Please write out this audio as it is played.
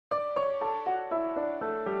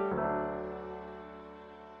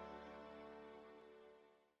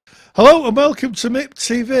Hello and welcome to MIP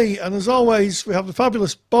TV, and as always we have the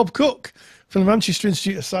fabulous Bob Cooke from the Manchester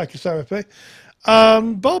Institute of Psychotherapy.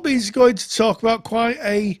 Bob is going to talk about quite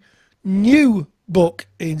a new book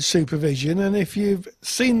in supervision, and if you've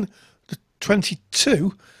seen the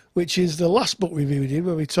 22, which is the last book review we did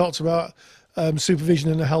where we talked about supervision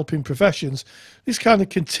in the helping professions, this kind of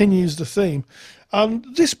continues the theme.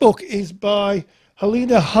 This book is by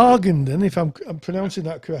Helena Hargaden, if I'm pronouncing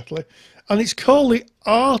that correctly, and it's called The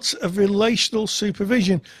Art of Relational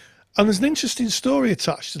Supervision. And there's an interesting story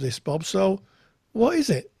attached to this, Bob. So what is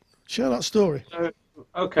it? Share that story.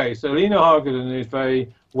 Okay, so Helena Hargaden is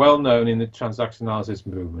very well known in the transaction analysis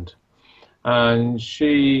movement, and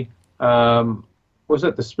she was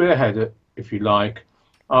at the spearhead, if you like,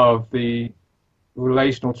 of the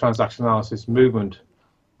relational transaction analysis movement,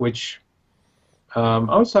 which I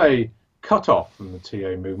would say cut off from the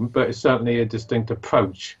TA movement, but it's certainly a distinct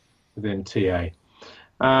approach within TA.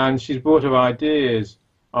 And she's brought her ideas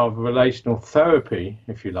of relational therapy,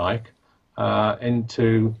 if you like,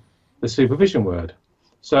 into the supervision world.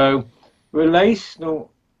 So relational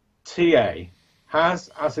TA has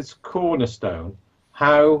as its cornerstone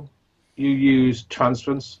how you use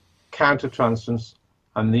transference, counter-transference,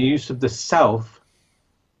 and the use of the self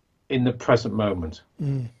in the present moment.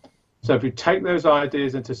 So if you take those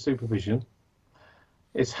ideas into supervision,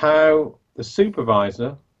 it's how the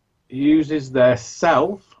supervisor uses their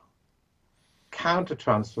self,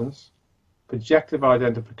 counter-transference, projective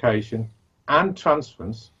identification, and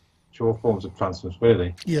transference, which are all forms of transference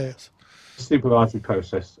really. Yes. Supervisory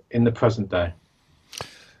process in the present day.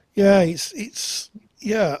 Yeah,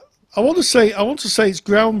 I want to say it's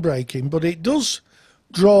groundbreaking, but it does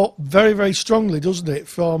draw very, very strongly, doesn't it,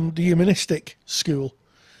 from the humanistic school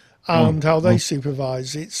and how they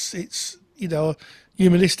supervise. It's you know, a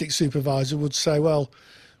humanistic supervisor would say, well,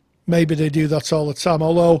 maybe they do that all the time,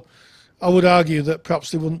 although I would argue that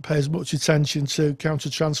perhaps they wouldn't pay as much attention to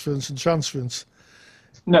counter-transference and transference.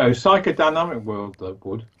 No, psychodynamic world they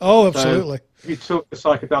would. Oh, absolutely. So if you talk to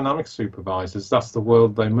psychodynamic supervisors, that's the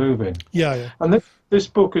world they move in. Yeah, yeah. And this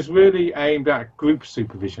book is really aimed at group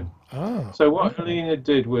supervision. Ah. So what Helena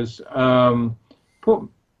did was put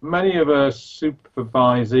many of her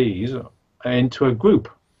supervisees into a group.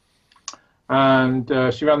 And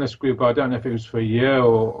she ran this group, I don't know if it was for a year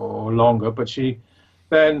or longer, but she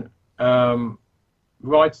then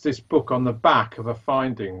writes this book on the back of her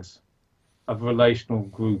findings of relational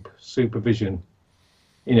group supervision,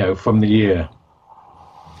 you know, from the year.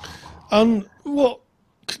 And what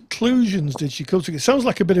conclusions did she come to? It sounds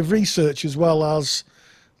like a bit of research as well as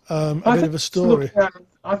a bit of a story.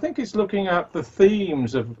 I think it's looking at the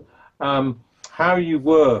themes of how you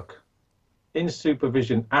work in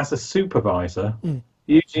supervision as a supervisor,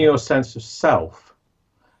 using your sense of self,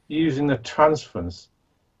 using the transference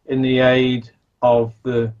in the aid of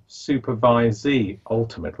the supervisee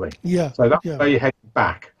ultimately. Yeah. So that's where you head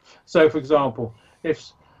back. So for example,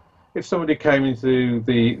 if somebody came into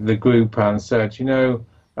the group and said, you know,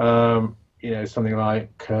 something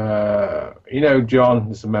like,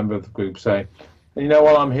 John is a member of the group, say, you know,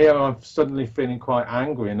 while I'm here, I'm suddenly feeling quite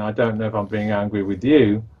angry, and I don't know if I'm being angry with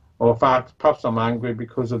you, or in fact, perhaps I'm angry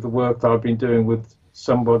because of the work that I've been doing with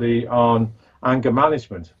somebody on anger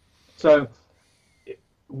management. So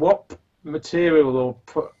what material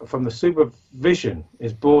from the supervision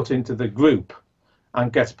is brought into the group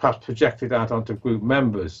and gets perhaps projected out onto group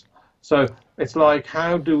members. So it's like,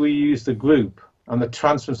 how do we use the group and the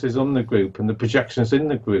transferences on the group and the projections in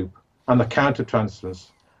the group and the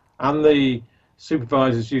counter-transference and the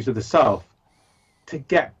supervisor's use of the self to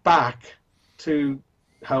get back to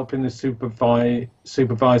helping the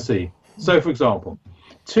supervisee. So for example,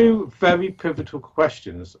 two very pivotal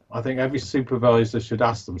questions I think every supervisor should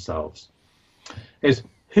ask themselves is,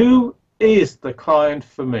 who is the client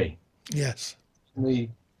for me? Yes. In the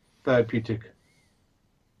therapeutic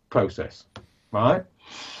process, right?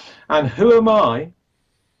 And who am I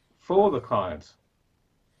for the client?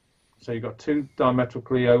 So you've got two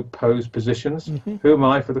diametrically opposed positions. Who am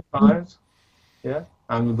I for the client? Yeah,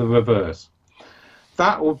 and the reverse.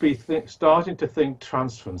 That would be starting to think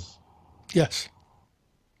transference. Yes.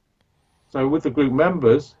 So with the group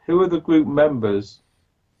members, who are the group members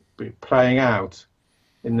playing out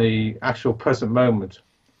in the actual present moment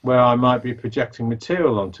where I might be projecting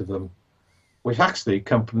material onto them, which actually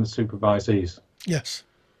come from the supervisees? Yes.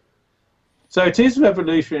 So it is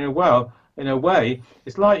revolutionary in a way.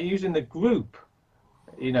 It's like using the group,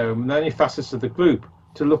 you know, many facets of the group,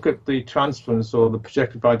 to look at the transference or the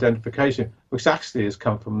projective identification, which actually has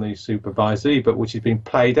come from the supervisee, but which has been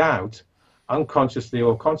played out unconsciously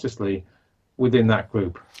or consciously within that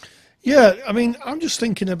group. Yeah, I mean, I'm just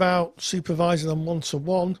thinking about supervising them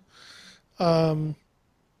one-to-one. I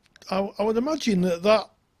would imagine that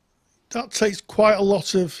takes quite a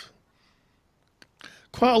lot of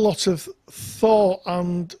thought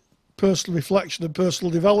and personal reflection and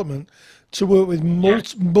personal development to work with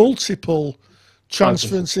multiple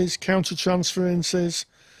transferences, counter transferences,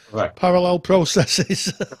 Correct. parallel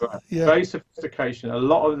processes. Correct. Yeah, Very sophistication, a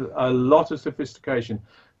lot of sophistication.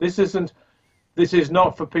 This is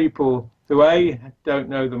not for people who A, don't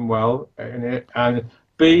know them well, and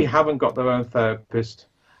B, haven't got their own therapist.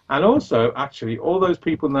 And also, actually, all those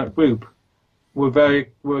people in that group were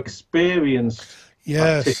experienced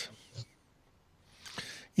yes, practitioners.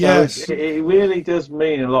 yes, So it really does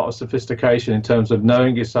mean a lot of sophistication in terms of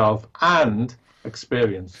knowing yourself and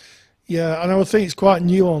experience. yeah. And I would think it's quite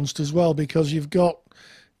nuanced as well, because you've got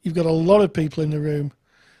a lot of people in the room.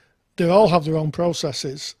 They all have their own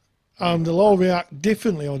processes, and they'll all react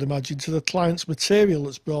differently, I would imagine, to the client's material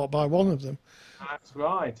that's brought by one of them. That's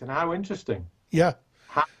right. And how interesting. Yeah,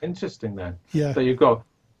 How interesting then. yeah, So you've got,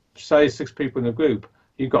 say, 6 people in a group,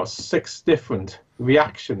 you've got 6 different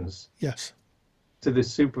reactions yes. to the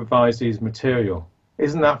supervisee's material.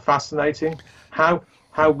 Isn't that fascinating? How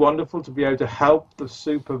wonderful to be able to help the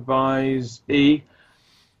supervisee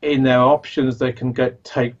in their options they can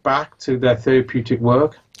take back to their therapeutic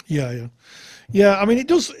work. Yeah, yeah. Yeah, I mean, it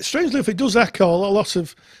does, strangely enough, it does echo a lot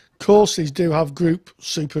of courses do have group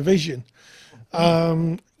supervision.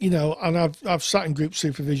 You know, and I've sat in group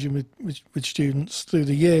supervision with students through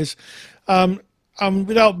the years. And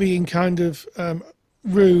without being kind of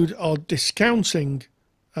rude or discounting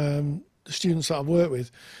the students that I've worked with,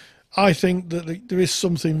 I think that there is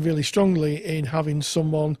something really strongly in having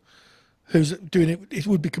someone who's doing it. It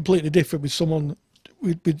would be completely different with someone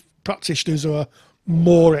with practitioners who are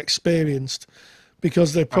more experienced,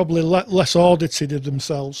 because they're probably less audited of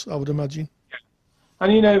themselves, I would imagine.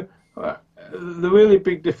 And you know, the really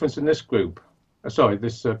big difference in this group,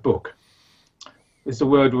 this book, is the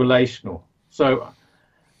word relational. So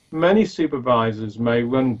many supervisors may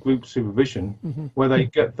run group supervision where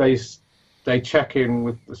they check in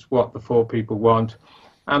with what the 4 people want,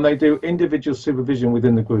 and they do individual supervision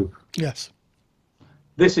within the group. Yes.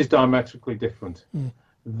 This is diametrically different.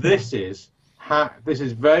 This is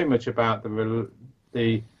very much about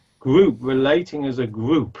the group relating as a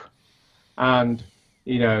group, and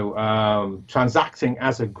transacting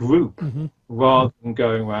as a group rather than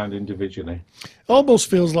going around individually. Almost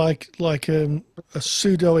feels like a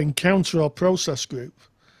pseudo encounter or process group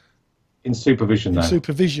In supervision, in though.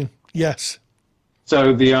 supervision. Yes.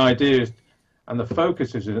 So the idea is, and the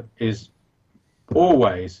focus is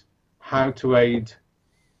always how to aid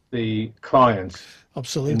the client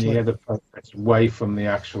Absolutely. in the other process away from the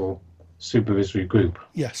actual supervisory group.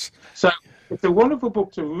 Yes. So it's a wonderful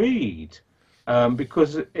book to read,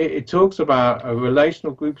 because it talks about a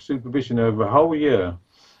relational group supervision over a whole year,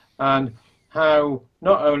 and how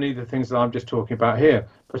not only the things that I'm just talking about here,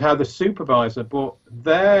 but how the supervisor brought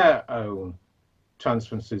their own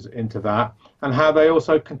transferences into that, and how they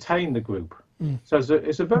also contain the group. So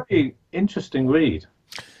it's a very interesting read.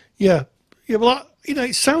 Yeah. Yeah. Well,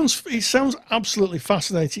 it sounds absolutely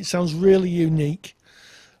fascinating. It sounds really unique.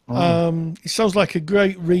 It sounds like a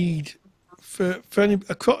great read for any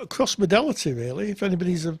across modality, really. If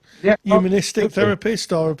anybody's a humanistic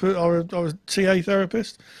therapist or a TA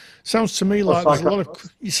therapist, sounds to me like there's a lot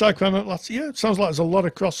of psychoanalyst. Yeah, it sounds like there's a lot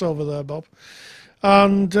of crossover there, Bob.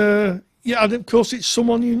 And and of course, it's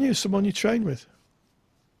someone you knew, someone you trained with.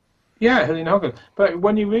 Yeah, Helena Hargaden. But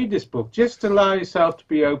when you read this book, just allow yourself to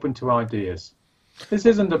be open to ideas. This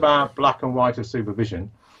isn't about black and white of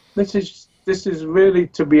supervision. This is really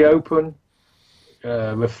to be open,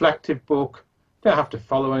 reflective book. Don't have to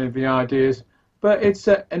follow any of the ideas, but it's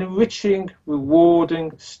an enriching,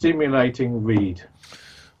 rewarding, stimulating read.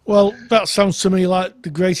 Well, that sounds to me like the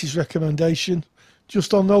greatest recommendation,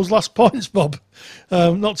 just on those last points, Bob.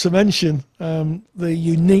 Not to mention the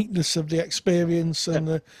uniqueness of the experience and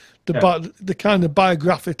the kind of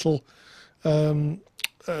biographical theme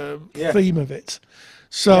of it.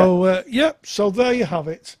 So so there you have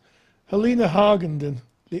it. Helena Hargaden,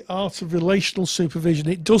 The Art of Relational Supervision.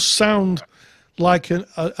 It does sound like an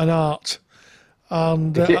art,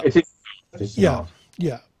 and it is an art.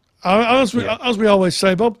 Yeah. As we always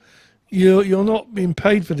say, Bob, you're not being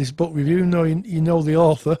paid for this book review. No, you know the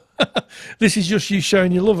author. This is just you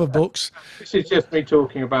showing your love of books. This is just me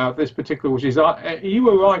talking about this particular, which is you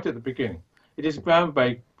were right at the beginning. It is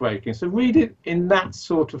groundbreaking. So read it in that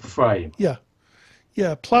sort of frame.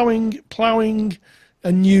 Yeah, ploughing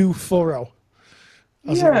a new furrow.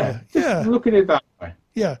 Just look at it that way.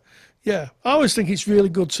 Yeah. Yeah, I always think it's really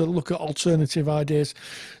good to look at alternative ideas.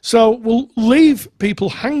 So we'll leave people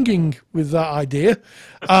hanging with that idea,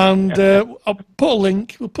 and I'll put a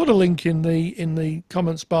link. We'll put a link in the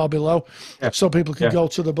comments bar below, so people can go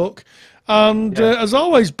to the book. And as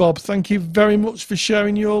always, Bob, thank you very much for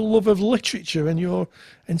sharing your love of literature and your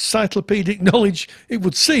encyclopedic knowledge, it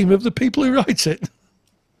would seem, of the people who write it.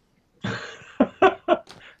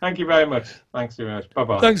 Thank you very much. Thanks very much.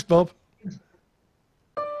 Bye-bye. Thanks, Bob.